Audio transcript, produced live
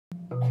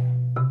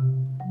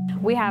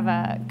We have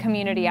a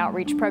community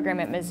outreach program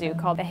at Mizzou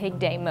called the Hig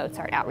Day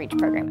Mozart Outreach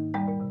Program.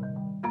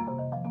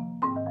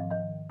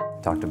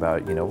 Talked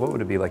about, what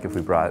would it be like if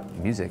we brought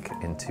music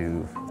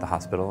into the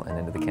hospital and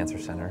into the cancer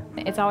center.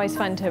 It's always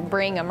fun to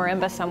bring a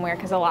marimba somewhere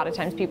because a lot of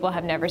times people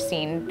have never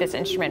seen this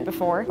instrument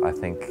before. I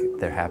think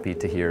they're happy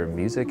to hear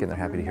music and they're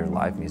happy to hear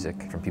live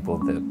music from people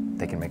that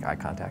they can make eye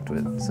contact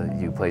with. So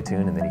you play a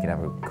tune and then you can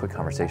have a quick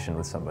conversation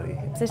with somebody.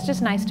 It's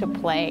just nice to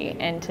play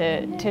and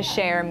to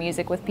share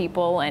music with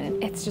people,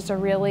 and it's just a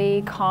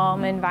really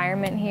calm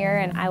environment here,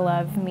 and I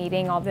love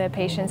meeting all the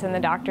patients and the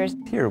doctors.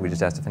 Here we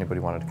just asked if anybody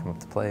wanted to come up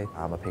to play.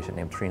 A patient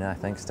named Trina, I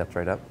think, stepped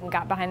right up. And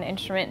got behind the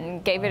instrument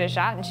and gave it a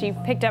shot, and she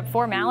picked up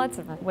 4 mallets.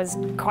 It was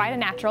quite a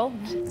natural.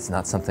 It's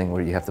not something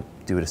where you have to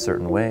do it a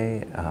certain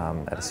way,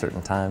 at a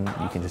certain time.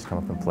 You can just come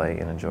up and play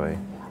and enjoy.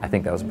 I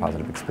think that was a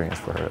positive experience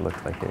for her. It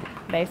looked like it.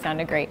 They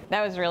sounded great.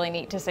 That was really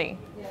neat to see.